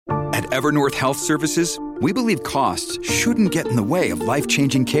Evernorth Health Services, we believe costs shouldn't get in the way of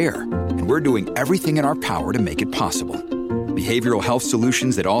life-changing care, and we're doing everything in our power to make it possible. Behavioral health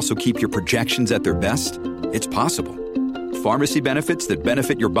solutions that also keep your projections at their best? It's possible. Pharmacy benefits that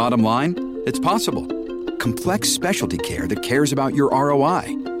benefit your bottom line? It's possible. Complex specialty care that cares about your ROI?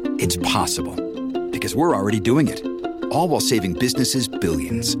 It's possible. Because we're already doing it. All while saving businesses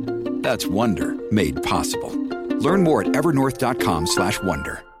billions. That's Wonder made possible. Learn more at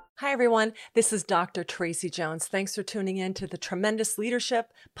evernorth.com/wonder. Hi, everyone. This is Dr. Tracy Jones. Thanks for tuning in to the Tremendous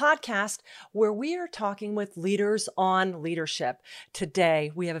Leadership podcast, where we are talking with leaders on leadership.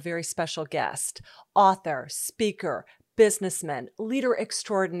 Today, we have a very special guest, author, speaker, businessman, leader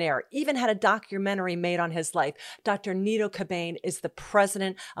extraordinaire, even had a documentary made on his life. Dr. Nido Qubein is the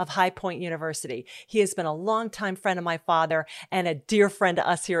president of High Point University. He has been a longtime friend of my father and a dear friend to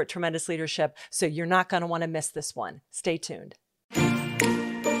us here at Tremendous Leadership, so you're not going to want to miss this one. Stay tuned.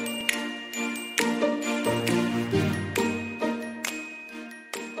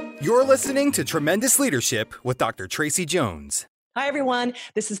 You're listening to Tremendous Leadership with Dr. Tracy Jones. Hi, everyone.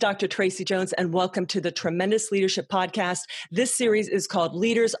 This is Dr. Tracy Jones, and welcome to the Tremendous Leadership Podcast. This series is called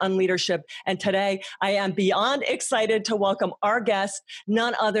Leaders on Leadership, and today I am beyond excited to welcome our guest,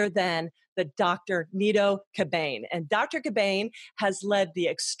 none other than the Dr. Nido Qubein. And Dr. Qubein has led the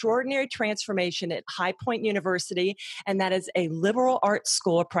extraordinary transformation at High Point University, and that is a liberal arts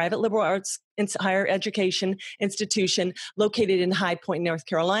school, a private liberal arts higher education institution located in High Point, North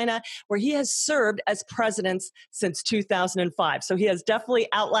Carolina, where he has served as president since 2005. So he has definitely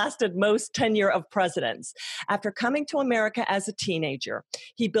outlasted most tenure of presidents. After coming to America as a teenager,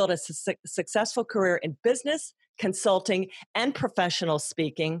 he built a successful career in business, consulting, and professional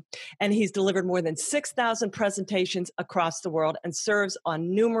speaking. And he's delivered more than 6,000 presentations across the world and serves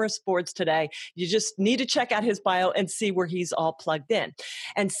on numerous boards today. You just need to check out his bio and see where he's all plugged in.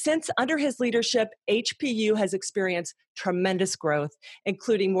 And since under his leadership, HPU has experienced tremendous growth,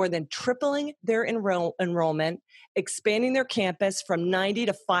 including more than tripling their enrollment, expanding their campus from 90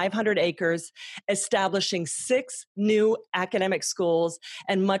 to 500 acres, establishing 6 new academic schools,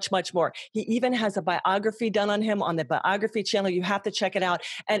 and much, much more. He even has a biography done on him on the Biography channel. You have to check it out.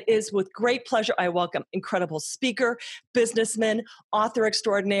 And is with great pleasure, I welcome incredible speaker, businessman, author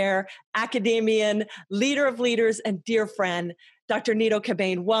extraordinaire, academician, leader of leaders, and dear friend, Dr. Nido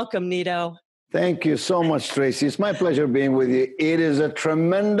Qubein. Welcome, Nido. Thank you so much, Tracy. It's my pleasure being with you. It is a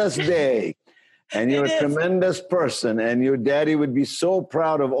tremendous day, and you're a tremendous person, and your daddy would be so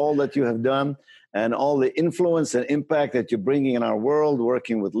proud of all that you have done and all the influence and impact that you're bringing in our world,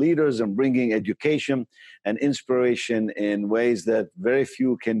 working with leaders and bringing education and inspiration in ways that very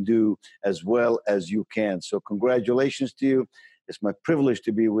few can do as well as you can. So congratulations to you. It's my privilege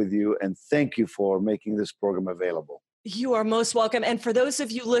to be with you, and thank you for making this program available. You are most welcome. And for those of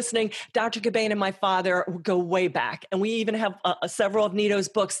you listening, Dr. Qubein and my father go way back. And we even have several of Nido's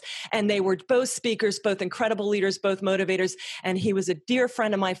books. And they were both speakers, both incredible leaders, both motivators. And he was a dear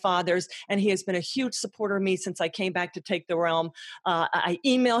friend of my father's. And he has been a huge supporter of me since I came back to take the realm. I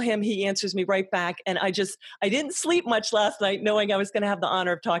email him. He answers me right back. And I didn't sleep much last night knowing I was going to have the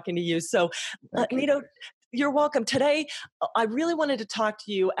honor of talking to you. So, Nido, you're welcome. Today, I really wanted to talk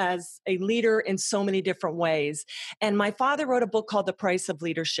to you as a leader in so many different ways. And my father wrote a book called The Price of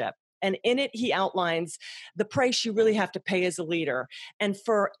Leadership. And in it, he outlines the price you really have to pay as a leader. And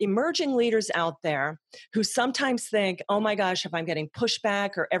for emerging leaders out there who sometimes think, oh my gosh, if I'm getting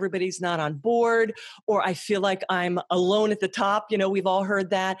pushback or everybody's not on board, or I feel like I'm alone at the top, we've all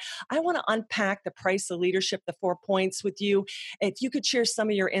heard that. I want to unpack the price of leadership, the 4 points with you. If you could share some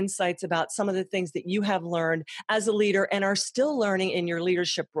of your insights about some of the things that you have learned as a leader and are still learning in your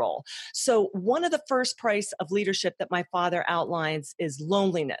leadership role. So one of the first price of leadership that my father outlines is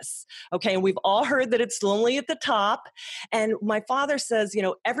loneliness. Okay. And we've all heard that it's lonely at the top. And my father says,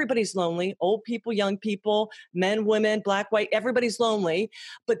 everybody's lonely, old people, young people, men, women, black, white, everybody's lonely.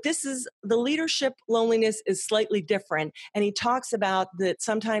 But the leadership loneliness is slightly different. And he talks about that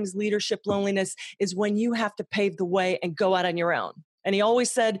sometimes leadership loneliness is when you have to pave the way and go out on your own. And he always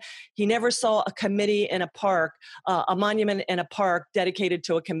said he never saw a committee in a park, a monument in a park dedicated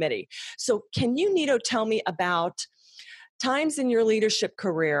to a committee. So can you, Nido, tell me about times in your leadership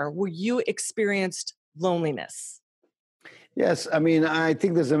career where you experienced loneliness? Yes, I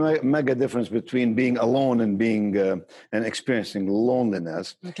think there's a mega difference between being alone and being and experiencing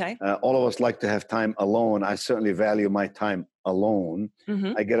loneliness. Okay. All of us like to have time alone. I certainly value my time alone.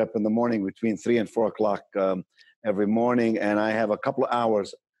 Mm-hmm. I get up in the morning between 3 and 4 o'clock every morning, and I have a couple of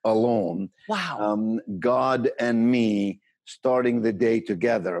hours alone. Wow. God and me starting the day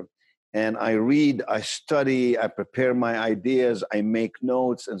together. and I read, I study, I prepare my ideas, I make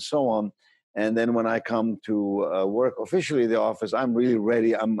notes, and so on. And then when I come to work officially in the office, I'm really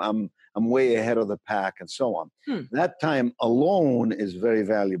ready. I'm way ahead of the pack, and so on. That time alone is very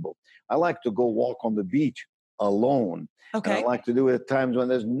valuable. I like to go walk on the beach alone. Okay. And I like to do it at times when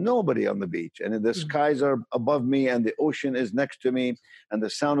there's nobody on the beach, and the skies are above me, and the ocean is next to me, and the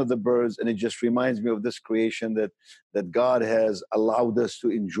sound of the birds, and it just reminds me of this creation that God has allowed us to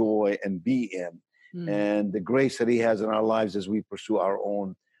enjoy and be in, and the grace that He has in our lives as we pursue our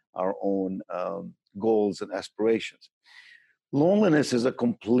own goals and aspirations. Loneliness is a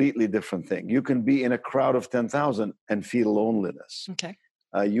completely different thing. You can be in a crowd of 10,000 and feel loneliness. Okay.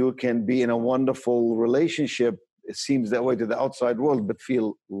 You can be in a wonderful relationship, it seems that way to the outside world, but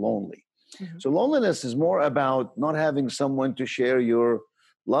feel lonely. So loneliness is more about not having someone to share your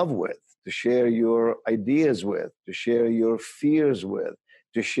love with, to share your ideas with, to share your fears with,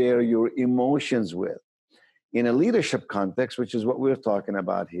 to share your emotions with. In a leadership context, which is what we're talking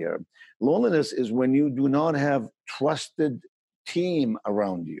about here, loneliness is when you do not have trusted team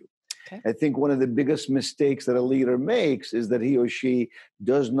around you. Okay. I think one of the biggest mistakes that a leader makes is that he or she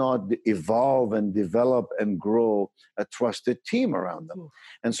does not evolve and develop and grow a trusted team around them.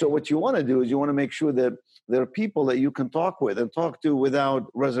 And so what you want to do is you want to make sure that there are people that you can talk with and talk to without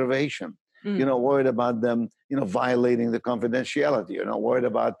reservation. You're not worried about them, violating the confidentiality. You're not worried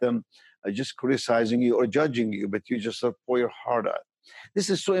about them just criticizing you or judging you, but you just sort of pour your heart out. This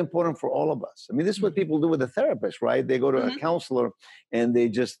is so important for all of us. I mean, this is what people do with a therapist, right? They go to a counselor and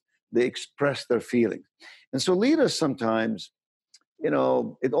they express their feelings. And so leaders sometimes,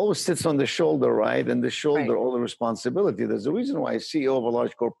 it always sits on the shoulder, right? And the shoulder, all the responsibility. There's a reason why a CEO of a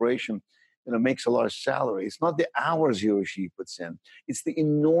large corporation, makes a large salary. It's not the hours he or she puts in. It's the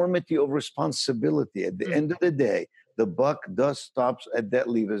enormity of responsibility. At the end of the day, the buck does stops at that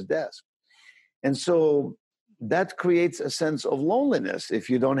leader's desk. And so that creates a sense of loneliness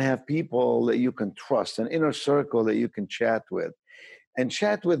if you don't have people that you can trust, an inner circle that you can chat with. And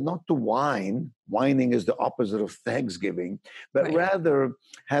chat with not to whine. Whining is the opposite of Thanksgiving, but rather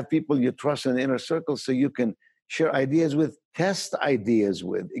have people you trust in the inner circle so you can share ideas with, test ideas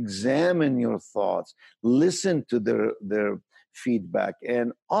with, examine your thoughts, listen to their feedback.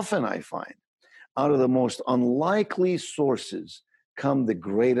 And often I find out of the most unlikely sources come the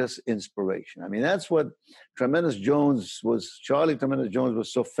greatest inspiration. I mean, that's what Charlie Tremendous Jones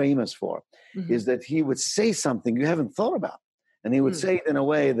was so famous for, is that he would say something you haven't thought about. And he would say it in a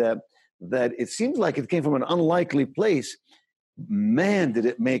way that it seems like it came from an unlikely place. Man, did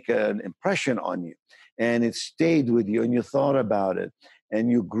it make an impression on you. And it stayed with you, and you thought about it, and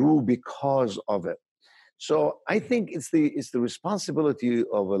you grew because of it. So I think it's the responsibility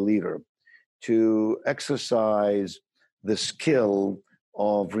of a leader to exercise the skill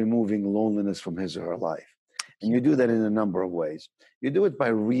of removing loneliness from his or her life. And you do that in a number of ways. You do it by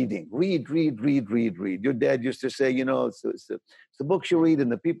reading. Read. Your dad used to say, it's the books you read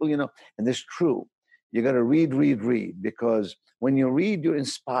and the people, and it's true. You got to read, because when you read, you're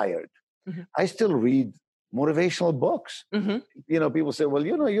inspired. I still read motivational books. People say, well,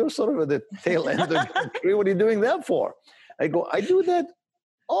 you're sort of at the tail end of your career. What are you doing that for? I go, I do that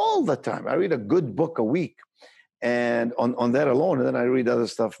all the time. I read a good book a week. And on that alone, and then I read other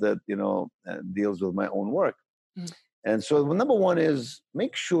stuff that, deals with my own work. And so number one is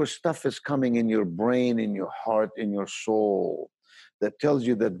make sure stuff is coming in your brain, in your heart, in your soul that tells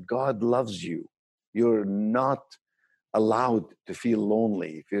you that God loves you. You're not allowed to feel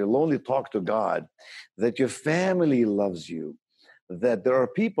lonely. If you're lonely, talk to God. That your family loves you. That there are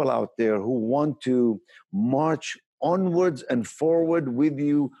people out there who want to march onwards and forward with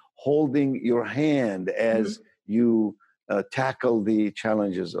you, holding your hand as you tackle the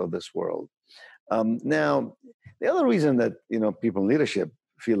challenges of this world. Now, the other reason that people in leadership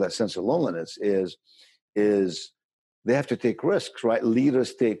feel that sense of loneliness is they have to take risks, right?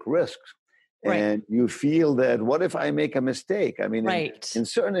 Leaders take risks. And you feel that, what if I make a mistake? I mean, in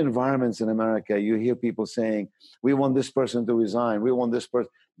certain environments in America, you hear people saying, we want this person to resign. We want this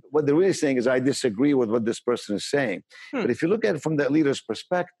person. What they're really saying is, I disagree with what this person is saying. But if you look at it from that leader's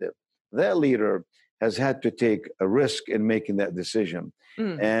perspective, that leader has had to take a risk in making that decision.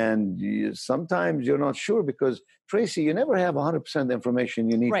 And sometimes you're not sure because, Tracy, you never have 100% the information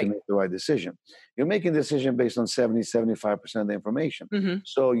you need to make the right decision. You're making a decision based on 75% of the information.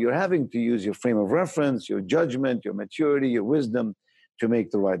 So you're having to use your frame of reference, your judgment, your maturity, your wisdom to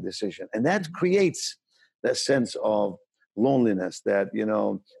make the right decision. And that creates that sense of loneliness that,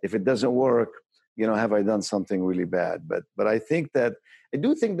 if it doesn't work, have I done something really bad? But I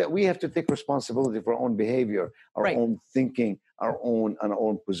do think that we have to take responsibility for our own behavior, our own thinking, our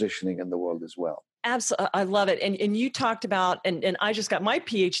own positioning in the world as well. Absolutely. I love it. And you talked about, and I just got my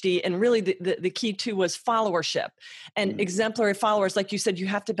PhD, and really the key too was followership and exemplary followers. Like you said, you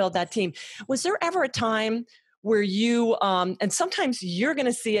have to build that team. Was there ever a time where you, and sometimes you're going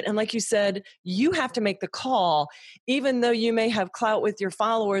to see it, and like you said, you have to make the call, even though you may have clout with your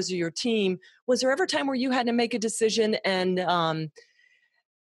followers or your team. Was there ever a time where you had to make a decision and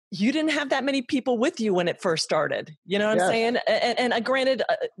you didn't have that many people with you when it first started? You know what I'm saying? And granted,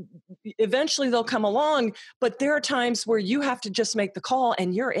 eventually they'll come along, but there are times where you have to just make the call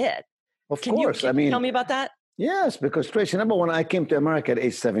and you're it. Of course. Can you tell me about that? Yes, because Tracy, number one, I came to America at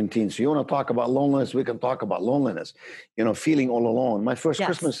age 17. So you want to talk about loneliness? We can talk about loneliness, feeling all alone. My first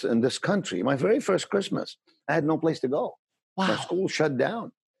Christmas in this country, my very first Christmas, I had no place to go. Wow. My school shut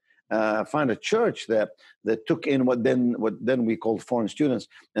down. Find a church that took in what then we called foreign students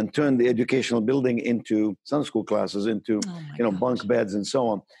and turned the educational building into Sunday school classes, into bunk beds and so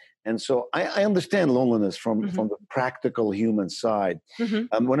on. And so I understand loneliness from the practical human side.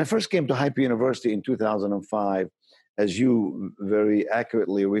 When I first came to Hyper University in 2005, as you very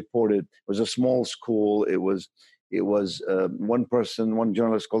accurately reported, it was a small school. It was one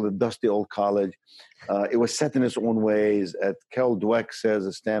journalist called it Dusty Old College. It was set in its own ways. As Carol Dweck says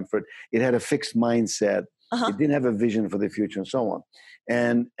at Stanford, it had a fixed mindset. It didn't have a vision for the future and so on.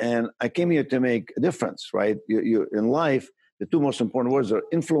 And I came here to make a difference, right? You in life, the two most important words are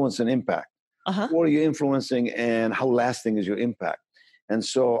influence and impact. Who are you influencing and how lasting is your impact? And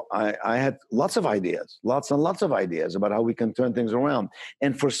so I had lots and lots of ideas about how we can turn things around.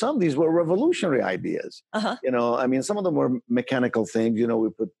 And for some, these were revolutionary ideas. Some of them were mechanical things. We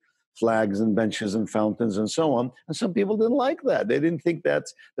put flags and benches and fountains and so on. And some people didn't like that. They didn't think that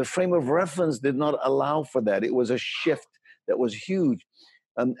the frame of reference did not allow for that. It was a shift that was huge.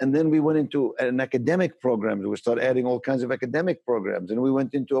 And then we went into an academic program. We started adding all kinds of academic programs. And we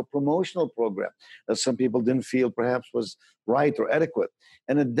went into a promotional program that some people didn't feel perhaps was right or adequate.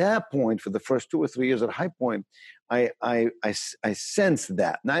 And at that point, for the first 2 or 3 years at High Point, I sensed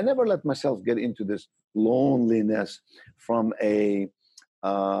that. Now, I never let myself get into this loneliness from a,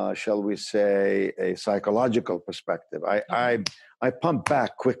 shall we say, a psychological perspective. I pump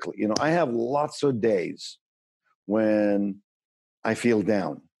back quickly. I have lots of days when I feel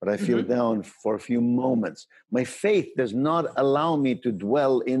down, but I feel down for a few moments. My faith does not allow me to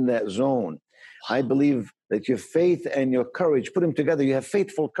dwell in that zone. I believe that your faith and your courage, put them together, you have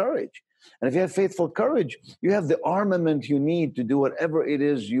faithful courage. And if you have faithful courage, you have the armament you need to do whatever it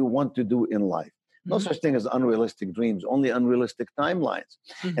is you want to do in life. No such thing as unrealistic dreams, only unrealistic timelines.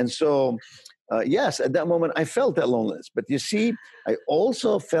 And so, yes, at that moment, I felt that loneliness. But you see, I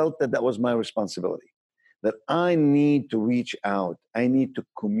also felt that was my responsibility. That I need to reach out. I need to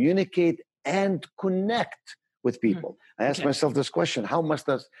communicate and connect with people. I asked myself this question: how must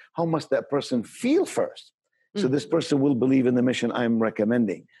that person feel first? So this person will believe in the mission I'm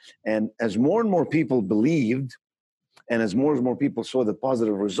recommending. And as more and more people believed, and as more people saw the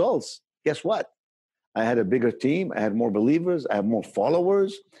positive results, guess what? I had a bigger team. I had more believers. I had more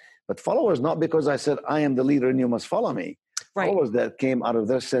followers. But followers not because I said I am the leader and you must follow me. Followers that came out of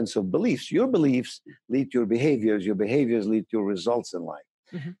their sense of beliefs. Your beliefs lead to your behaviors lead to your results in life.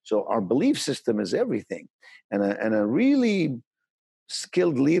 So our belief system is everything. And a really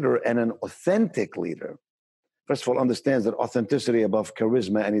skilled leader and an authentic leader, first of all, understands that authenticity above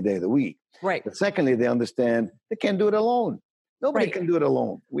charisma any day of the week. Right. But secondly, they understand they can't do it alone. Nobody can do it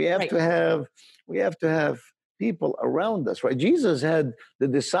alone. We have to have people around us, right? Jesus had the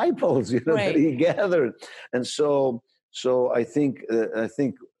disciples, that he gathered. And so I think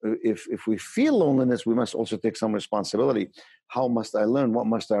if we feel loneliness, we must also take some responsibility. How must I learn? What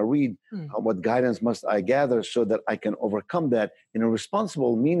must I read? What guidance must I gather so that I can overcome that in a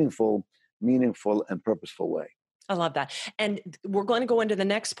responsible, meaningful, and purposeful way? I love that. And we're going to go into the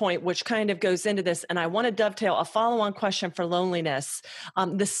next point, which kind of goes into this. And I want to dovetail a follow-on question for loneliness.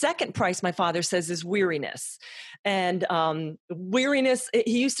 The second price, my father says, is weariness. And weariness,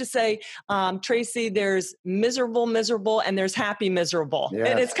 he used to say, Tracy, there's miserable, and there's happy, miserable. Yes.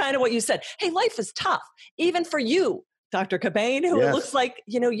 And it's kind of what you said. Hey, life is tough, even for you. Dr. Cobain, who it looks like,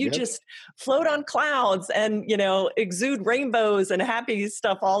 you just float on clouds and, exude rainbows and happy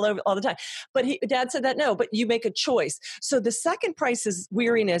stuff all the time. But Dad said that no, but you make a choice. So the second price is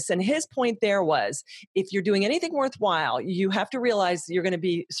weariness. And his point there was, if you're doing anything worthwhile, you have to realize you're going to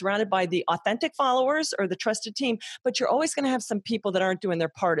be surrounded by the authentic followers or the trusted team, but you're always going to have some people that aren't doing their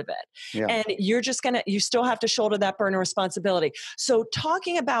part of it. Yeah. And you still have to shoulder that burden of responsibility. So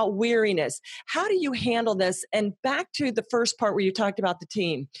talking about weariness, how do you handle this? And back to the first part where you talked about the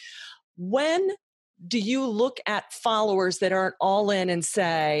team. When do you look at followers that aren't all in and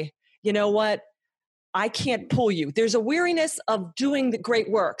say, you know what? I can't pull you. There's a weariness of doing the great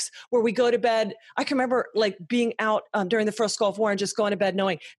works where we go to bed. I can remember being out during the first Gulf War and just going to bed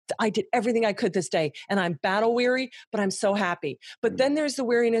knowing I did everything I could this day and I'm battle weary, but I'm so happy. But then there's the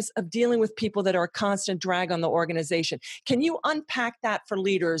weariness of dealing with people that are a constant drag on the organization. Can you unpack that for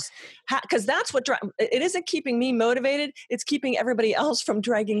leaders? Because that's what it isn't keeping me motivated. It's keeping everybody else from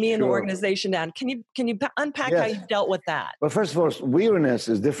dragging me in the organization down. Can you unpack how you've dealt with that? Well, first of all, weariness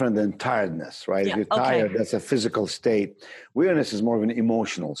is different than tiredness, right? Yeah. If you're tired, that's a physical state. Weariness is more of an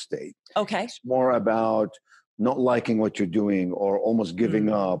emotional state. Okay. It's more about not liking what you're doing or almost giving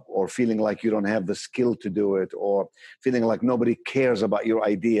up or feeling like you don't have the skill to do it or feeling like nobody cares about your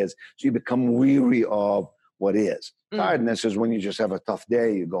ideas. So you become weary of what is. Tiredness is when you just have a tough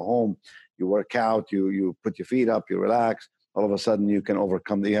day, you go home, you work out, you put your feet up, you relax. All of a sudden you can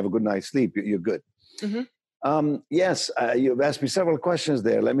overcome that. You have a good night's sleep, you're good. Yes, you've asked me several questions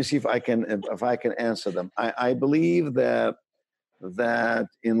there. Let me see if I can answer them. I believe that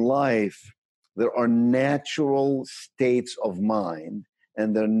in life there are natural states of mind,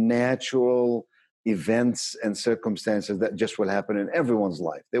 and there are natural events and circumstances that just will happen in everyone's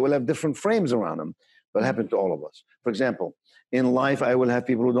life. They will have different frames around them, but happen to all of us. For example, in life, I will have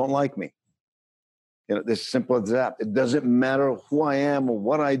people who don't like me. This is simple as that. It doesn't matter who I am or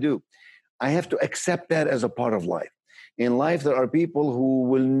what I do. I have to accept that as a part of life. In life, there are people who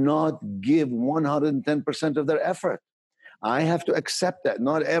will not give 110% of their effort. I have to accept that.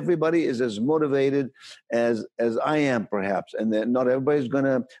 Not everybody is as motivated as I am, perhaps, and that not everybody's going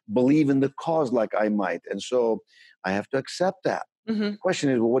to believe in the cause like I might. And so I have to accept that. The question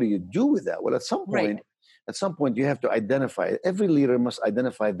is, well, what do you do with that? Well, at some point, you have to identify. Every leader must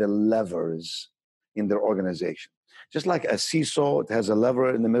identify the levers in their organization. Just like a seesaw, it has a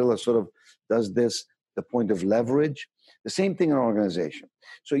lever in the middle that sort of does this, the point of leverage. The same thing in an organization.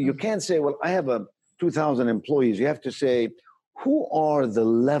 So you can't say, well, I have 2,000 employees. You have to say, who are the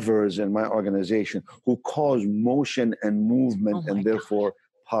levers in my organization who cause motion and movement and therefore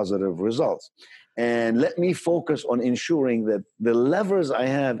positive results? And let me focus on ensuring that the levers I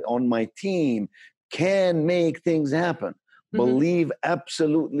have on my team can make things happen. Believe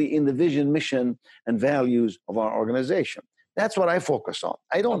absolutely in the vision, mission, and values of our organization. That's what I focus on.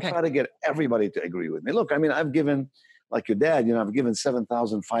 I don't try to get everybody to agree with me. Look, I mean, I've given, like your dad, I've given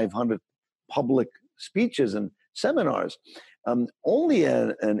 7,500 public speeches and seminars. Only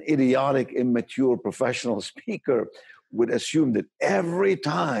an idiotic, immature professional speaker would assume that every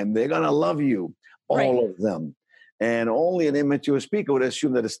time they're going to love you, all of them. And only an immature speaker would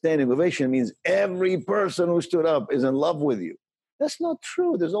assume that a standing ovation means every person who stood up is in love with you. That's not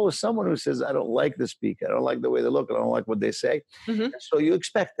true. There's always someone who says, I don't like the speaker. I don't like the way they look. I don't like what they say. So you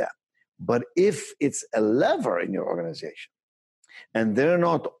expect that. But if it's a lever in your organization and they're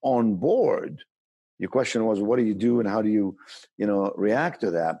not on board, your question was, what do you do and how do you, react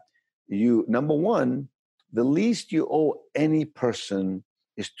to that? Number one, the least you owe any person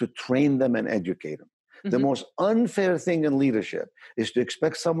is to train them and educate them. The most unfair thing in leadership is to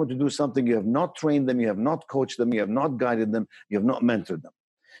expect someone to do something you have not trained them, you have not coached them, you have not guided them, you have not mentored them.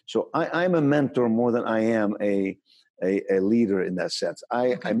 So I'm a mentor more than I am a leader in that sense.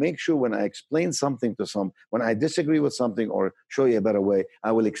 I make sure when I explain something to when I disagree with something or show you a better way,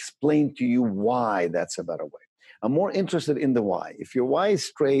 I will explain to you why that's a better way. I'm more interested in the why. If your why is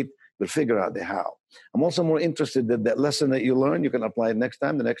straight, you'll figure out the how. I'm also more interested that lesson that you learn, you can apply it next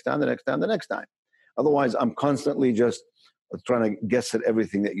time, the next time, the next time, the next time. Otherwise, I'm constantly just trying to guess at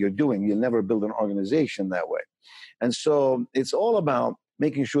everything that you're doing. You'll never build an organization that way. And so it's all about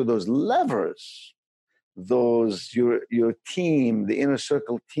making sure those levers, your team, the inner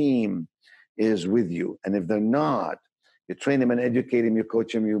circle team is with you. And if they're not, you train them and educate them, you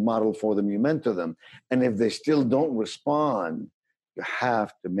coach them, you model for them, you mentor them. And if they still don't respond, you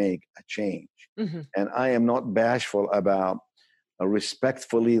have to make a change. And I am not bashful about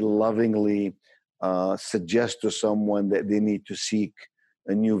respectfully, lovingly suggest to someone that they need to seek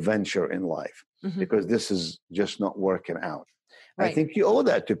a new venture in life because this is just not working out. I Right. think you owe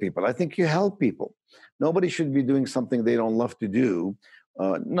that to people. I think you help people. Nobody should be doing something they don't love to do.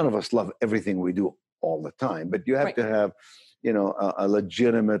 None of us love everything we do all the time, but you have Right. to have, a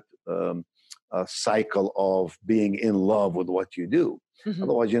legitimate cycle of being in love with what you do. Mhm.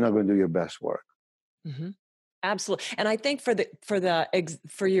 Otherwise, you're not going to do your best work. Mhm. Absolutely. And I think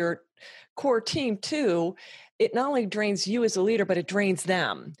for your core team too, it not only drains you as a leader, but it drains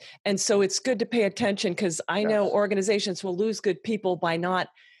them. And so it's good to pay attention, because I know Yes. organizations will lose good people by not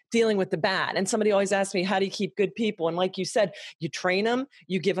dealing with the bad. And somebody always asks me, how do you keep good people? And like you said, you train them,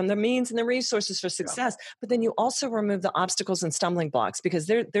 you give them the means and the resources for Yeah. success, but then you also remove the obstacles and stumbling blocks, because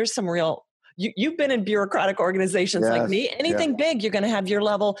there's some real, you've been in bureaucratic organizations like Yes. me. Yeah. Anything big, you're going to have your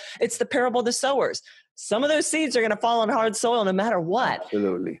level. It's the parable of the sowers. Some of those seeds are going to fall on hard soil no matter what.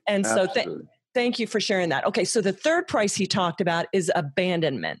 Absolutely. And so Absolutely. thank you for sharing that. Okay, so the third price he talked about is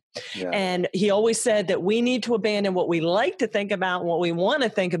abandonment. Yeah. And he always said that we need to abandon what we like to think about, what we want to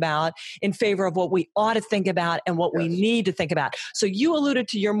think about, in favor of what we ought to think about and what we Yes. need to think about. So you alluded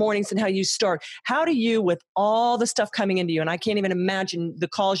to your mornings and how you start. How do you, with all the stuff coming into you, and I can't even imagine the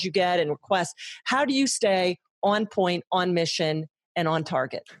calls you get and requests, how do you stay on point, on mission, and on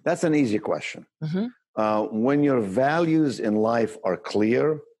target? That's an easy question. Mm-hmm. When your values in life are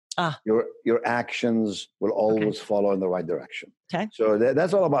clear, your actions will always follow in the right direction. Okay. So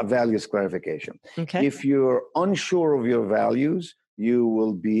that's all about values clarification. Okay. If you're unsure of your values, you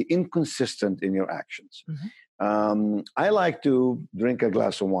will be inconsistent in your actions. Mm-hmm. I like to drink a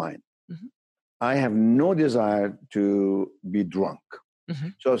glass of wine. Mm-hmm. I have no desire to be drunk. Mm-hmm.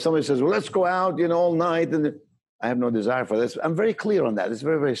 So if somebody says, well, let's go out, all night, and I have no desire for this. I'm very clear on that. It's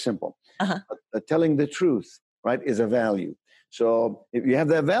very, very simple. Uh-huh. Telling the truth, right, is a value. So if you have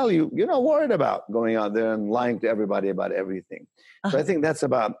that value, you're not worried about going out there and lying to everybody about everything. So I think that's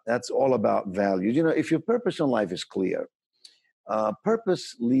all about values. If your purpose in life is clear,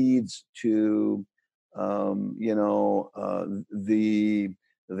 purpose leads to, the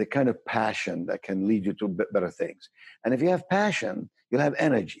kind of passion that can lead you to better things. And if you have passion, you'll have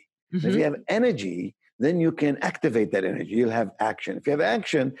energy. Mm-hmm. If you have energy, then you can activate that energy. You'll have action. If you have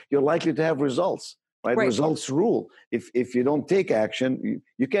action, you're likely to have results. Right? Results rule. If you don't take action,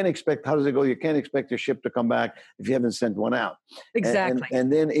 you can't expect, how does it go? You can't expect your ship to come back if you haven't sent one out. Exactly.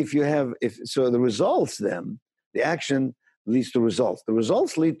 And then so the results, then the action leads to results. The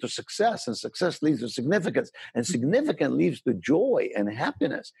results lead to success, and success leads to significance, and significance leads to joy and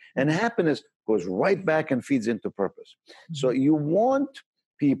happiness. And happiness goes right back and feeds into purpose. So you want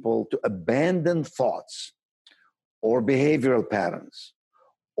people to abandon thoughts or behavioral patterns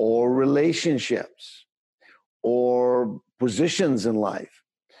or relationships or positions in life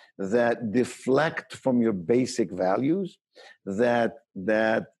that deflect from your basic values, that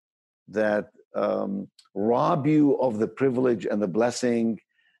rob you of the privilege and the blessing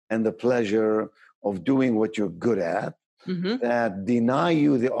and the pleasure of doing what you're good at, that deny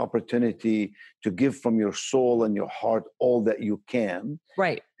you the opportunity to give from your soul and your heart all that you can,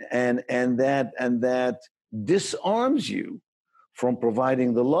 right? And that disarms you from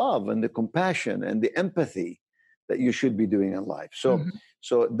providing the love and the compassion and the empathy that you should be doing in life. So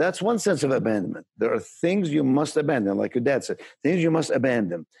that's one sense of abandonment. There are things you must abandon, like your dad said, things you must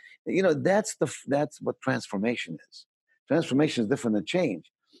abandon. That's what transformation is. Transformation is different than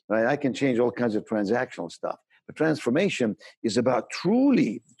change. Right? I can change all kinds of transactional stuff, but transformation is about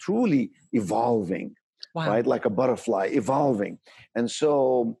truly, truly evolving. Wow. Right? Like a butterfly evolving. And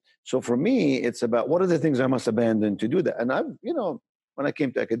so for me, it's about what are the things I must abandon to do that. And when I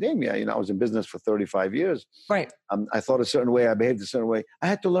came to academia, I was in business for 35 years. Right. I thought a certain way, I behaved a certain way. I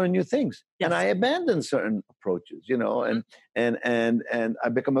had to learn new things, yes. and I abandoned certain approaches, and I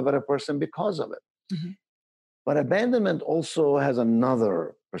become a better person because of it. Mm-hmm. But abandonment also has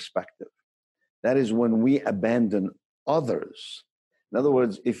another perspective. That is when we abandon others. In other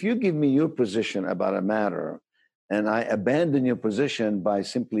words, if you give me your position about a matter, and I abandon your position by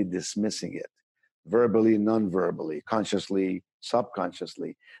simply dismissing it, verbally, non-verbally, consciously,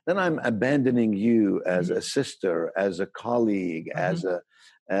 subconsciously, then I'm abandoning you as a sister, as a colleague, as a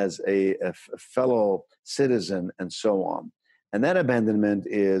fellow citizen, and so on. And that abandonment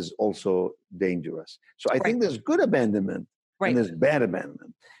is also dangerous. So I think there's good abandonment and there's bad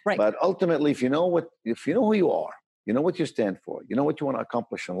abandonment. Right. But ultimately, if you know who you are, you know what you stand for, you know what you want to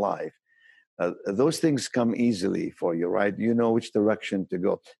accomplish in life, those things come easily for you, right? You know which direction to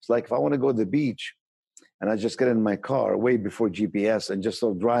go. It's like if I want to go to the beach and I just get in my car way before GPS and just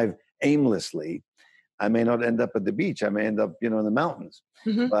sort of drive aimlessly, I may not end up at the beach. I may end up, in the mountains.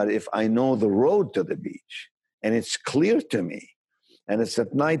 Mm-hmm. But if I know the road to the beach and it's clear to me, and it's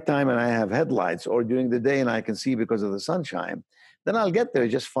at nighttime and I have headlights, or during the day and I can see because of the sunshine, then I'll get there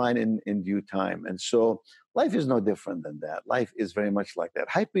just fine in due time. And so life is no different than that. Life is very much like that.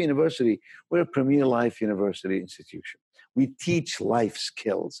 Hyper University, we're a premier life university institution. We teach life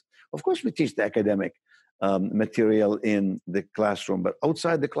skills. Of course, we teach the academic material in the classroom, but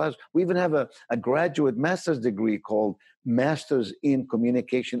outside the class, we even have a graduate master's degree called Masters in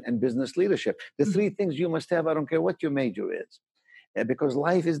Communication and Business Leadership. The three things you must have, I don't care what your major is, because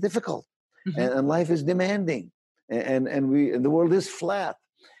life is difficult and life is demanding, and the world is flat.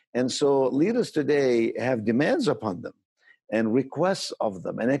 And so leaders today have demands upon them and requests of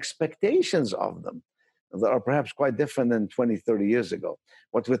them and expectations of them that are perhaps quite different than 20, 30 years ago,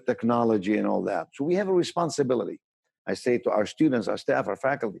 what with technology and all that. So we have a responsibility. I say to our students, our staff, our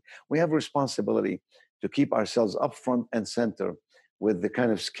faculty, we have a responsibility to keep ourselves up front and center with the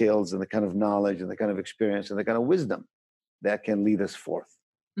kind of skills and the kind of knowledge and the kind of experience and the kind of wisdom that can lead us forth.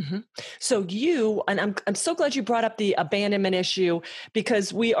 So and I'm so glad you brought up the abandonment issue,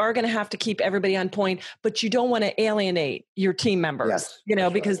 because we are going to have to keep everybody on point, but you don't want to alienate your team members,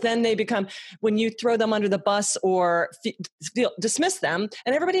 because then they become, when you throw them under the bus or dismiss them,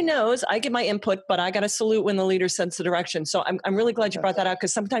 and everybody knows I give my input, but I got to salute when the leader sets the direction. So I'm really glad you brought that out,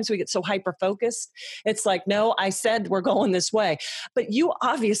 because sometimes we get so hyper-focused. It's like, no, I said we're going this way. But you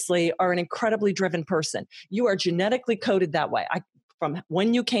obviously are an incredibly driven person. You are genetically coded that way. From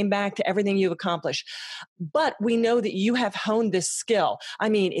when you came back to everything you've accomplished. But we know that you have honed this skill. I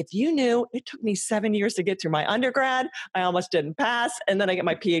mean, if you knew, it took me 7 years to get through my undergrad. I almost didn't pass. And then I get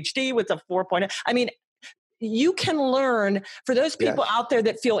my PhD with a 4.0. I mean, you can learn. For those people out there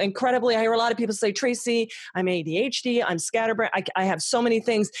that feel incredibly, I hear a lot of people say, Tracy, I'm ADHD, I'm scatterbrained, I have so many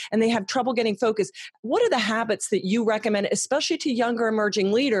things, and they have trouble getting focused. What are the habits that you recommend, especially to younger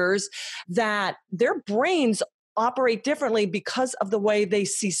emerging leaders, that their brains operate differently because of the way they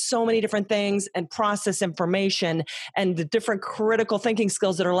see so many different things and process information and the different critical thinking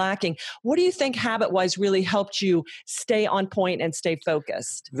skills that are lacking? What do you think habit-wise really helped you stay on point and stay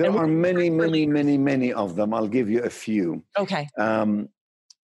focused? There are many of them. I'll give you a few. Okay.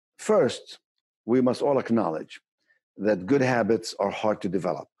 First, we must all acknowledge that good habits are hard to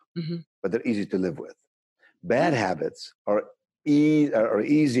develop, but they're easy to live with. Bad habits are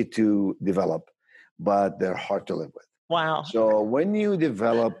easy to develop, but they're hard to live with. Wow. So when you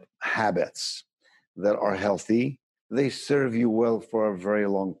develop habits that are healthy, they serve you well for a very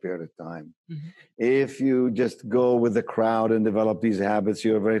long period of time. If you just go with the crowd and develop these habits,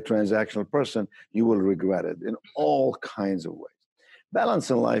 you're a very transactional person, you will regret it in all kinds of ways. Balance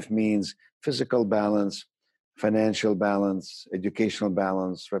in life means physical balance, financial balance, educational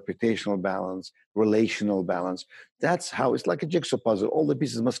balance, reputational balance, relational balance. That's how it's like a jigsaw puzzle. All the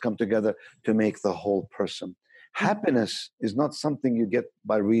pieces must come together to make the whole person. Happiness is not something you get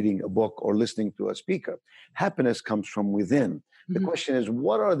by reading a book or listening to a speaker. Happiness comes from within. The question is,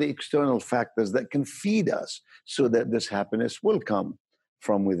 what are the external factors that can feed us so that this happiness will come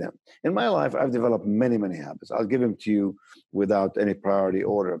from within? In my life, I've developed many habits. I'll give them to you without any priority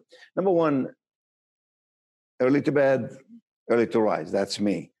order. Number one, early to bed, early to rise. That's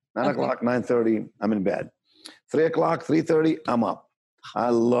me. 9 o'clock, 9:30, I'm in bed. 3 o'clock, 3:30, I'm up. I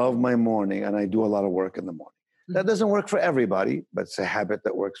love my morning, and I do a lot of work in the morning. That doesn't work for everybody, but it's a habit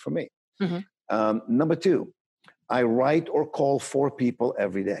that works for me. Number two, I write or call 4 people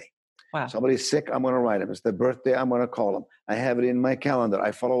every day. Wow. Somebody's sick, I'm going to write them. It's their birthday, I'm going to call them. I have it in my calendar.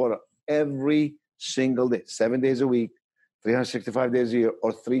 I follow it every single day, 7 days a week, 365 days a year,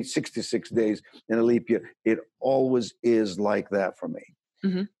 or 366 days in a leap year. It always is like that for me.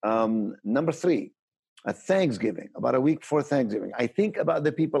 Number 3, Thanksgiving, about a week before Thanksgiving, I think about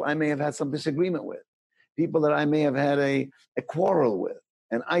the people I may have had some disagreement with, people that I may have had a quarrel with,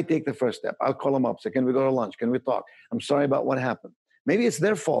 and I take the first step. I'll call them up, say, can we go to lunch? Can we talk? I'm sorry about what happened. Maybe it's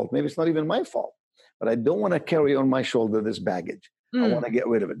their fault. Maybe it's not even my fault, but I don't want to carry on my shoulder this baggage. I want to get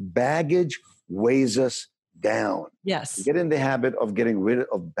rid of it. Baggage weighs us down. Yes. Get in the habit of getting rid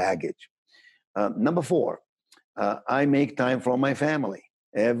of baggage. Number 4, I make time for my family.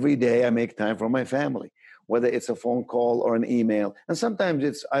 Every day I make time for my family, whether it's a phone call or an email. And sometimes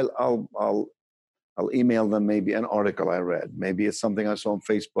it's I'll email them maybe an article I read. Maybe it's something I saw on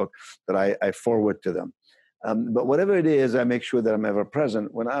Facebook that I forward to them. But whatever it is, I make sure that I'm ever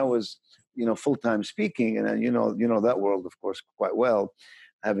present. When I was, full-time speaking, and you know that world, of course, quite well,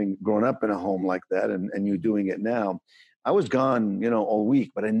 having grown up in a home like that, and you doing it now, I was gone, all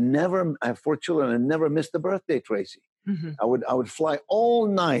week. But I have 4 children. I never missed a birthday, Tracy. I would fly all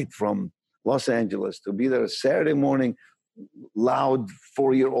night from Los Angeles to be there Saturday morning, loud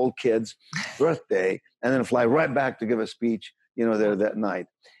 4-year-old kid's birthday, and then fly right back to give a speech, there that night.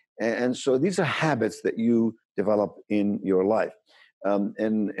 And so these are habits that you develop in your life.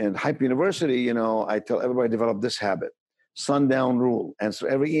 In Hype University, you know, I tell everybody develop this habit: sundown rule. Answer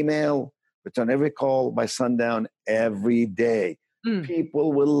every email, return every call by sundown every day. Mm.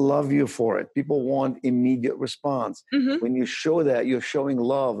 People will love you for it. People want immediate response. Mm-hmm. When you show that, you're showing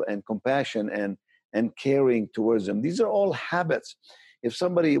love and compassion and caring towards them. These are all habits. If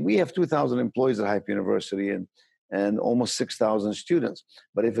somebody, we have 2,000 employees at Hype University and almost 6,000 students.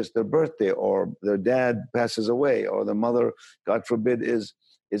 But if it's their birthday or their dad passes away or the mother, God forbid, is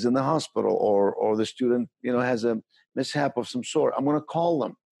in the hospital or the student, you know, has a mishap of some sort, I'm going to call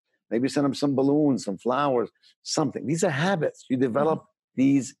them. Maybe send them some balloons, some flowers, something. These are habits. You develop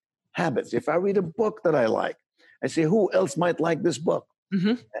these habits. If I read a book that I like, I say, who else might like this book?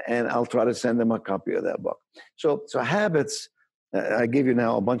 Mm-hmm. And I'll try to send them a copy of that book. So habits, I give you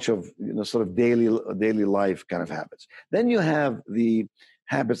now a bunch of, you know, sort of daily life kind of habits. Then you have the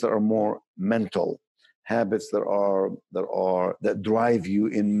habits that are more mental, habits that drive you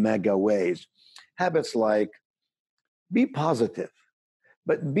in mega ways. Habits like be positive.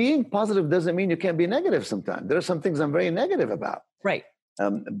 But being positive doesn't mean you can't be negative sometimes. There are some things I'm very negative about. Right.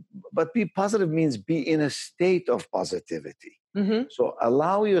 But be positive means be in a state of positivity. Mm-hmm. So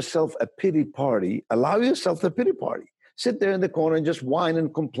allow yourself a pity party. Allow yourself a pity party. Sit there in the corner and just whine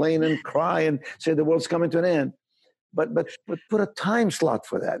and complain and cry and say the world's coming to an end. But put a time slot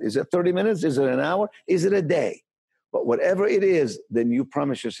for that. Is it 30 minutes? Is it an hour? Is it a day? But whatever it is, then you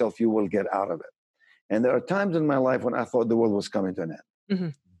promise yourself you will get out of it. And there are times in my life when I thought the world was coming to an end. Mm-hmm.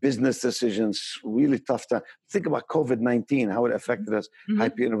 Business decisions, really tough time. Think about COVID-19, how it affected us,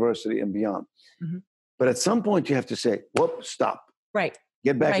 Hype University and beyond. Mm-hmm. But at some point you have to say, whoop, stop. Right.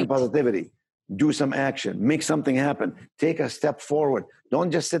 Get back in positivity. Do some action. Make something happen. Take a step forward.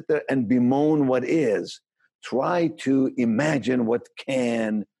 Don't just sit there and bemoan what is. Try to imagine what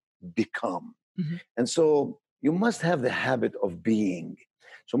can become. Mm-hmm. And so you must have the habit of being.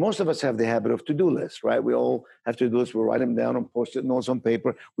 So most of us have the habit of to-do lists, right? We all have to-do lists. We write them down on Post-it notes on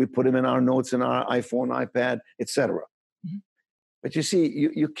paper. We put them in our notes in our iPhone, iPad, etc. Mm-hmm. But you see,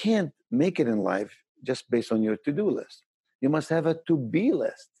 you can't make it in life just based on your to-do list. You must have a to-be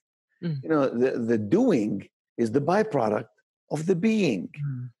list. Mm-hmm. You know, the doing is the byproduct of the being.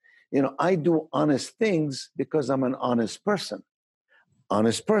 Mm-hmm. You know, I do honest things because I'm an honest person.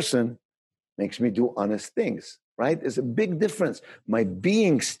 Honest person makes me do honest things. Right? There's a big difference. My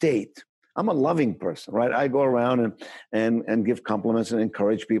being state, I'm a loving person, right? I go around and give compliments and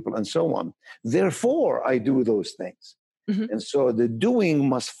encourage people and so on. Therefore, I do those things. Mm-hmm. And so the doing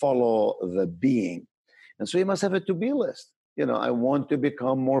must follow the being. And so you must have a to-be list. You know, I want to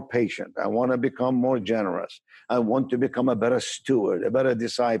become more patient. I want to become more generous. I want to become a better steward, a better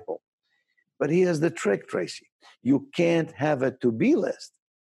disciple. But here's the trick, Tracy. You can't have a to-be list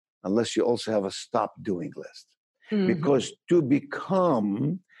unless you also have a stop doing list. Mm-hmm. Because to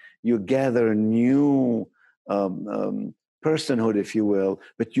become, you gather new personhood, if you will,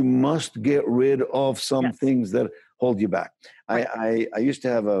 but you must get rid of some things that hold you back. Right. I used to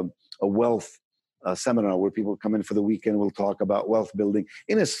have a wealth seminar where people come in for the weekend. We'll talk about wealth building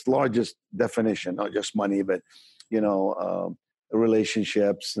in its largest definition, not just money, but, you know,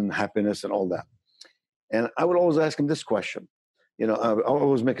 relationships and happiness and all that. And I would always ask them this question. You know, I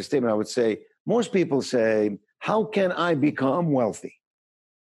always make a statement. I would say, most people say, how can I become wealthy?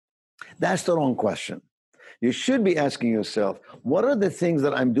 That's the wrong question. You should be asking yourself, what are the things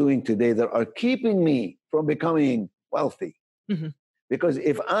that I'm doing today that are keeping me from becoming wealthy? Mm-hmm. Because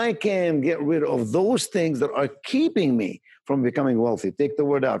if I can get rid of those things that are keeping me from becoming wealthy, take the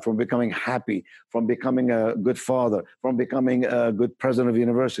word out, from becoming happy, from becoming a good father, from becoming a good president of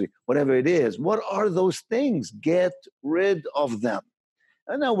university, whatever it is, what are those things? Get rid of them.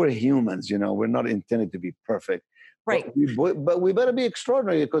 And now we're humans, you know, we're not intended to be perfect. Right. But we better be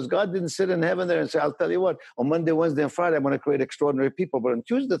extraordinary, because God didn't sit in heaven there and say, I'll tell you what, on Monday, Wednesday, and Friday, I'm going to create extraordinary people. But on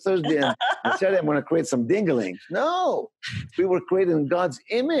Tuesday, Thursday, and Saturday, I'm going to create some dinglings. No, we were created in God's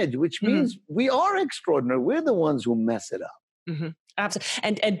image, which means we are extraordinary. We're the ones who mess it up. Mm-hmm.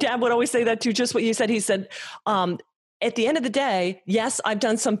 Absolutely. And Dad would always say that too, just what you said. He said, at the end of the day, yes, I've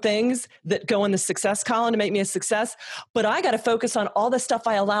done some things that go in the success column to make me a success, but I got to focus on all the stuff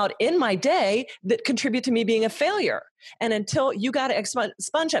I allowed in my day that contribute to me being a failure. And until you got to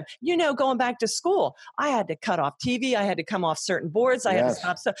sponge up, you know, going back to school, I had to cut off TV. I had to come off certain boards. I had to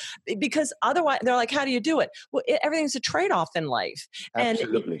stop stuff, because otherwise they're like, how do you do it? Well, everything's a trade-off in life.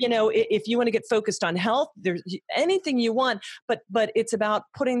 Absolutely. And, you know, if you want to get focused on health, there's anything you want, but it's about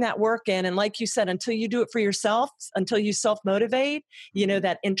putting that work in. And like you said, until you do it for yourself, until you self-motivate, you know,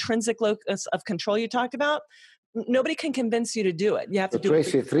 that intrinsic locus of control you talked about, nobody can convince you to do it. You have to do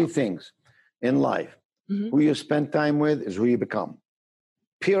Tracy, it. Three things in life. Mm-hmm. Who you spend time with is who you become.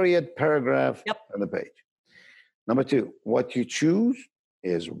 period, paragraph Yep. on the page. Number 2, what you choose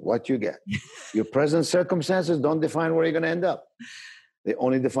is what you get. Your present circumstances don't define where you're going to end up. They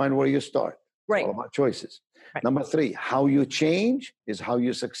only define where you start. Right. It's all about choices. Right. Number 3, how you change is how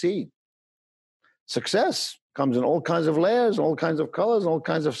you succeed. Success comes in all kinds of layers, all kinds of colors, all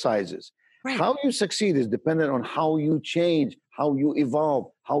kinds of sizes. Right. How you succeed is dependent on how you change, how you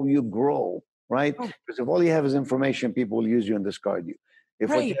evolve, how you grow, right? Oh. Because if all you have is information, people will use you and discard you. If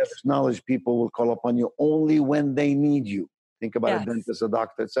what you Right. have is knowledge, people will call upon you only when they need you. Think about Yes. a dentist, a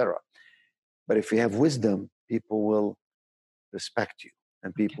doctor, etc. But if you have wisdom, people will respect you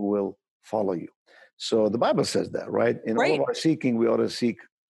and people will follow you. So the Bible says that, right? In all Right. of our seeking, we ought to seek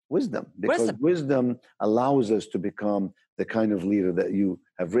wisdom, because wisdom allows us to become the kind of leader that you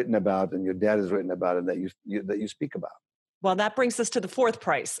have written about and your dad has written about and that you speak about. Well, that brings us to the fourth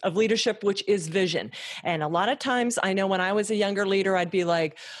price of leadership, which is vision. And a lot of times, I know when I was a younger leader, I'd be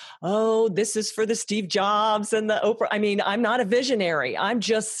like, oh, this is for the Steve Jobs and the Oprah. I mean, I'm not a visionary. I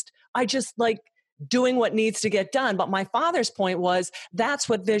just like doing what needs to get done. But my father's point was that's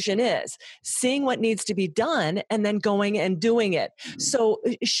what vision is, seeing what needs to be done and then going and doing it. Mm-hmm. So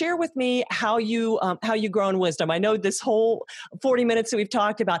share with me how you grow in wisdom. I know this whole 40 minutes that we've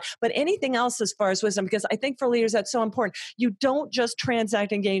talked about, but anything else as far as wisdom, because I think for leaders, that's so important. You don't just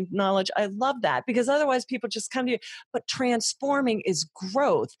transact and gain knowledge. I love that, because otherwise people just come to you, but transforming is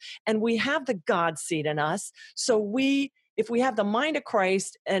growth. And we have the God seed in us. So if we have the mind of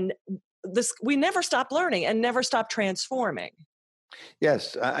Christ and we never stop learning and never stop transforming.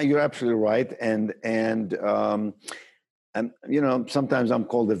 Yes, you're absolutely right. And sometimes I'm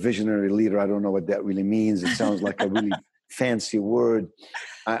called a visionary leader. I don't know what that really means. It sounds like a really fancy word.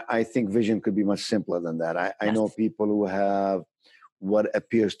 I think vision could be much simpler than that. I know people who have what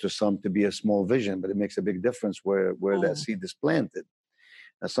appears to some to be a small vision, but it makes a big difference where that seed is planted.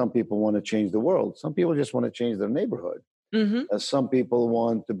 Now, some people want to change the world. Some people just want to change their neighborhood. Mm-hmm. Some people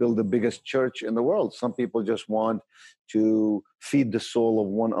want to build the biggest church in the world. Some people just want to feed the soul of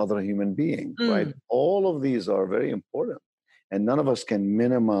one other human being, right? All of these are very important. And none of us can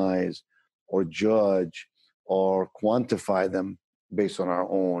minimize or judge or quantify them based on our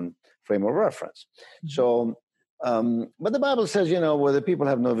own frame of reference. Mm-hmm. So, but the Bible says, where the people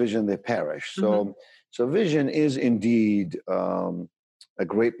have no vision, they perish. So vision is indeed a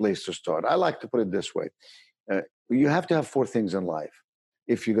great place to start. I like to put it this way. You have to have 4 things in life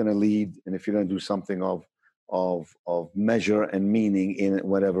if you're going to lead and if you're going to do something of measure and meaning in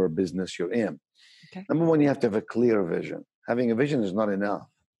whatever business you're in. Okay. Number 1, you have to have a clear vision. Having a vision is not enough.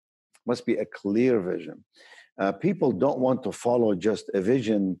 It must be a clear vision. People don't want to follow just a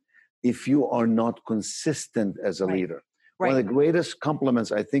vision if you are not consistent as a leader. Right. One of the greatest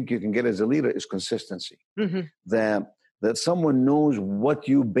compliments I think you can get as a leader is consistency. Mm-hmm. That someone knows what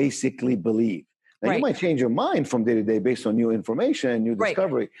you basically believe. Now, you might change your mind from day to day based on new information and new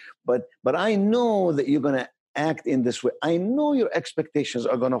discovery, but I know that you're going to act in this way. I know your expectations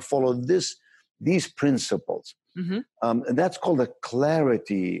are going to follow these principles. Mm-hmm. And that's called a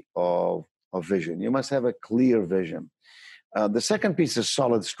clarity of vision. You must have a clear vision. The second piece is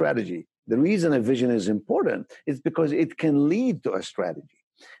solid strategy. The reason a vision is important is because it can lead to a strategy.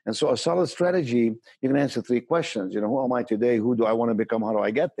 And so a solid strategy, you can answer 3 questions. Who am I today? Who do I want to become? How do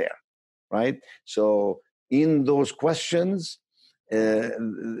I get there? Right? So in those questions give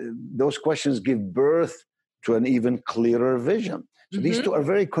birth to an even clearer vision. So these two are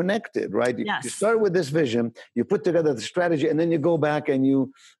very connected, right? Yes. You start with this vision, you put together the strategy, and then you go back and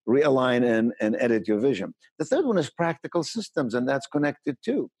you realign and edit your vision. The third one is practical systems, and that's connected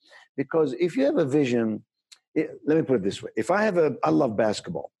too. Because if you have a vision, let me put it this way. If I love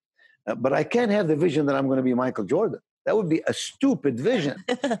basketball, but I can't have the vision that I'm going to be Michael Jordan. That would be a stupid vision.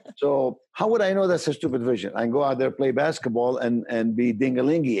 So how would I know that's a stupid vision? I can go out there, play basketball, and be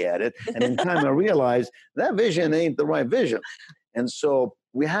ding-a-lingy at it. And in time I realize that vision ain't the right vision. And so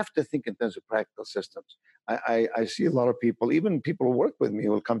we have to think in terms of practical systems. I see a lot of people, even people who work with me,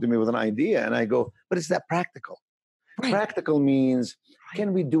 will come to me with an idea, and I go, but is that practical? Right. Practical means,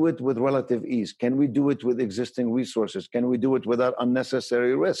 can we do it with relative ease? Can we do it with existing resources? Can we do it without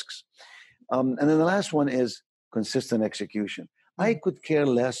unnecessary risks? And then the last one is consistent execution. I could care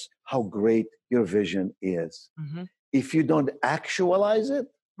less how great your vision is. Mm-hmm. If you don't actualize it,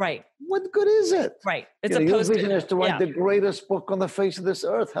 what good is it? Right. It's your vision is to write the greatest book on the face of this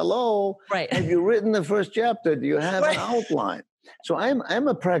earth. Hello. Right. Have you written the first chapter? Do you have an outline? So I'm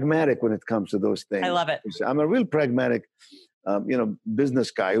a pragmatic when it comes to those things. I love it. I'm a real pragmatic,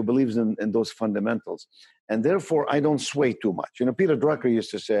 business guy who believes in those fundamentals. And therefore, I don't sway too much. Peter Drucker used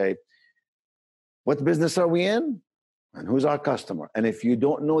to say, what business are we in? and who's our customer? And if you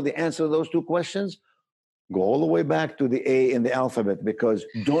don't know the answer to those two questions, go all the way back to the A in the alphabet, because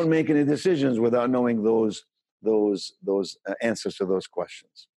don't make any decisions without knowing those answers to those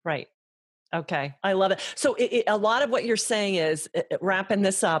questions. Right. Okay. I love it. So a lot of what you're saying is, wrapping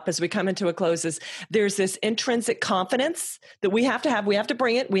this up as we come into a close, is there's this intrinsic confidence that we have to have. We have to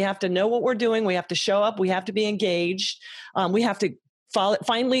bring it. We have to know what we're doing. We have to show up. We have to be engaged. We have to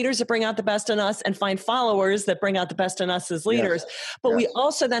find leaders that bring out the best in us, and find followers that bring out the best in us as leaders. Yes. But we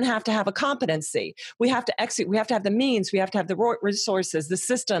also then have to have a competency. We have to execute. We have to have the means. We have to have the resources, the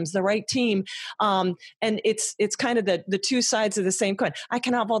systems, the right team. And it's kind of the two sides of the same coin. I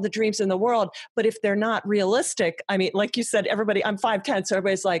can have all the dreams in the world, but if they're not realistic, I mean, like you said, I'm 5'10", so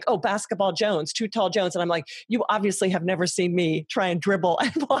everybody's like, oh, basketball Jones, too tall Jones. And I'm like, you obviously have never seen me try and dribble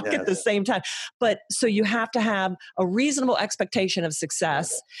and block at the same time. But so you have to have a reasonable expectation of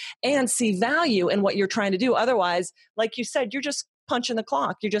success and see value in what you're trying to do. Otherwise, like you said, you're just punching the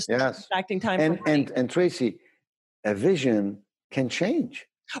clock. You're just acting time. And Tracy, a vision can change.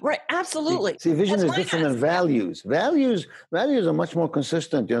 Right. Absolutely. See, vision is different than values. Values are much more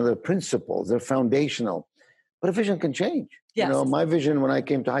consistent. They're principles, they're foundational, but a vision can change. Yes. My vision when I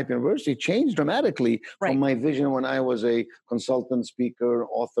came to Hype University changed dramatically from my vision when I was a consultant, speaker,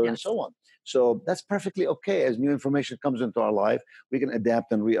 author, and so on. So that's perfectly okay. As new information comes into our life, we can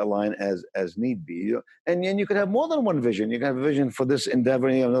adapt and realign as need be. And you could have more than one vision. You can have a vision for this endeavor,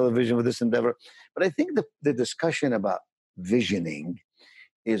 and you have another vision for this endeavor. But I think the discussion about visioning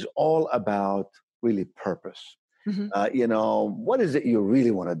is all about really purpose. Mm-hmm. What is it you really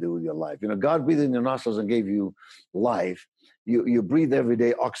want to do with your life? God breathed in your nostrils and gave you life. You breathe every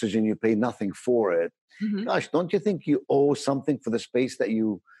day, oxygen, you pay nothing for it. Mm-hmm. Gosh, don't you think you owe something for the space that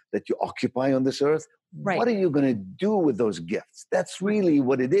you occupy on this earth? Right. What are you going to do with those gifts? That's really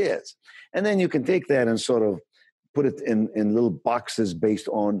what it is. And then you can take that and sort of put it in little boxes based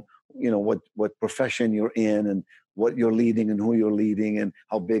on, what profession you're in and what you're leading and who you're leading and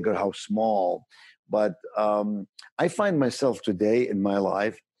how big or how small. But I find myself today in my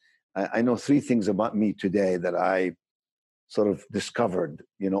life, I know three things about me today that I sort of discovered,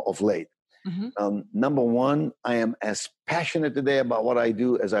 of late. Mm-hmm. Number one, I am as passionate today about what I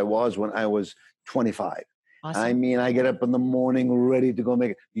do as I was when I was 25. Awesome. I mean, I get up in the morning ready to go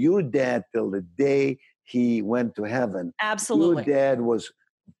make it. Your dad, till the day he went to heaven, absolutely, your dad was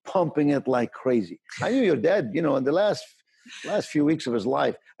pumping it like crazy. I knew your dad, in the last few weeks of his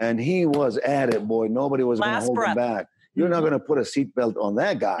life, and he was at it, boy. Nobody was going to hold him back. You're not going to put a seatbelt on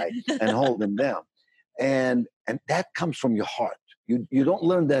that guy and hold him down. And that comes from your heart. You don't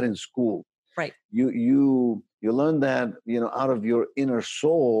learn that in school. Right. You learn that, out of your inner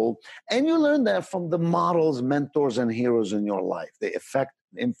soul, and you learn that from the models, mentors, and heroes in your life. They affect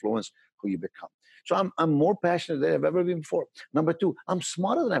and influence who you become. So I'm more passionate than I've ever been before. Number two, I'm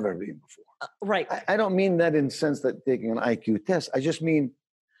smarter than I've ever been before. Right. I don't mean that in the sense that taking an IQ test. I just mean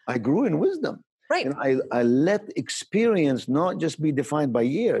I grew in wisdom. Right. I let experience not just be defined by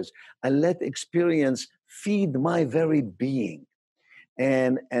years. I let experience feed my very being.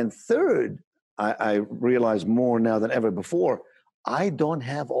 And third, I realize more now than ever before, I don't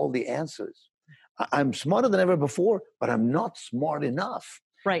have all the answers. I'm smarter than ever before, but I'm not smart enough.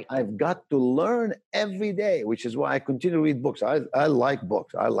 Right. I've got to learn every day, which is why I continue to read books. I like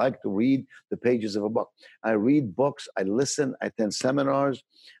books. I like to read the pages of a book. I read books. I listen. I attend seminars.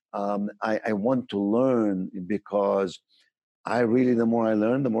 I want to learn because the more I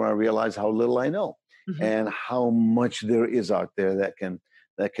learn, the more I realize how little I know. Mm-hmm. And how much there is out there that can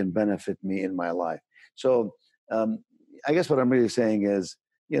benefit me in my life. So I guess what I'm really saying is,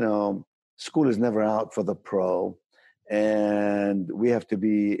 school is never out for the pro, and we have to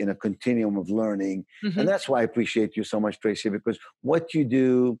be in a continuum of learning. Mm-hmm. And that's why I appreciate you so much, Tracy, because what you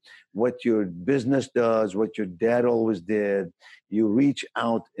do, what your business does, what your dad always did, you reach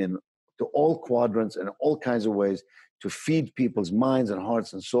out to all quadrants and all kinds of ways to feed people's minds and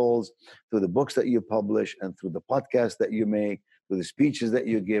hearts and souls through the books that you publish and through the podcasts that you make, through the speeches that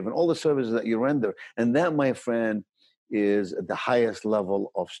you give, and all the services that you render. And that, my friend, is the highest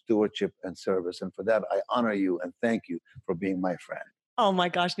level of stewardship and service. And for that, I honor you and thank you for being my friend. Oh my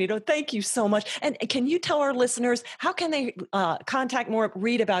gosh, Nito, thank you so much. And can you tell our listeners, how can they contact more,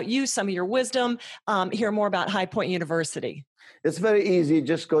 read about you, some of your wisdom, hear more about High Point University? It's very easy.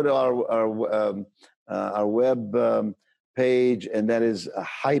 Just go to our web page, and that is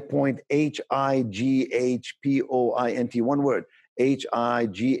High Point, HIGHPOINT, one word,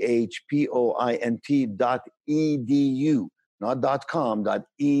 HIGHPOINT.edu, not .com,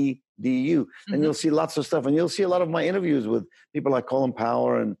 .edu. Mm-hmm. And you'll see lots of stuff, and you'll see a lot of my interviews with people like Colin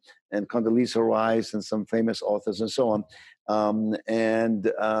Powell and Condoleezza Rice and some famous authors and so on.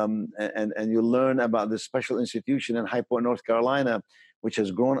 And you learn about this special institution in High Point, North Carolina, which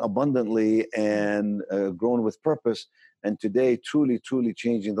has grown abundantly and grown with purpose. And today, truly, truly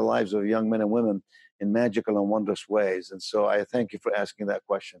changing the lives of young men and women in magical and wondrous ways. And so I thank you for asking that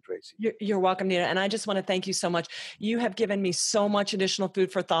question, Tracy. You're welcome, Nito. And I just want to thank you so much. You have given me so much additional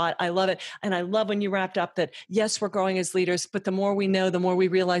food for thought. I love it. And I love when you wrapped up that, yes, we're growing as leaders, but the more we know, the more we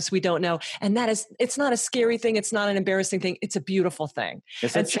realize we don't know. And that is, it's not a scary thing. It's not an embarrassing thing. It's a beautiful thing.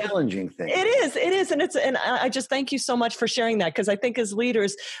 It's a challenging thing. It is. And I just thank you so much for sharing that, because I think as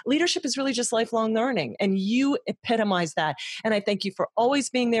leaders, leadership is really just lifelong learning. And you epitomize that. And I thank you for always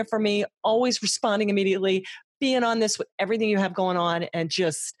being there for me, always responding immediately, being on this with everything you have going on, and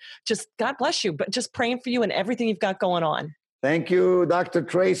just God bless you, but just praying for you and everything you've got going on. Thank you, Dr.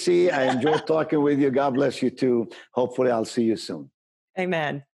 Tracy. I enjoyed talking with you. God bless you too. Hopefully I'll see you soon.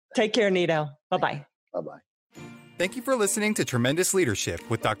 Amen. Take care, Nito. Bye-bye. Bye-bye. Thank you for listening to Tremendous Leadership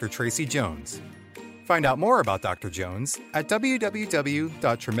with Dr. Tracy Jones. Find out more about Dr. Jones at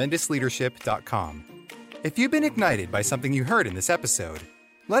www.tremendousleadership.com. If you've been ignited by something you heard in this episode,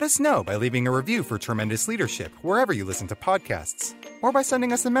 let us know by leaving a review for Tremendous Leadership wherever you listen to podcasts, or by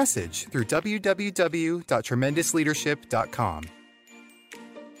sending us a message through www.tremendousleadership.com.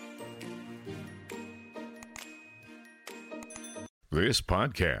 This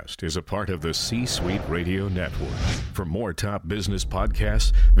podcast is a part of the C-Suite Radio Network. For more top business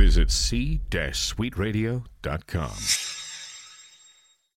podcasts, visit c-suiteradio.com.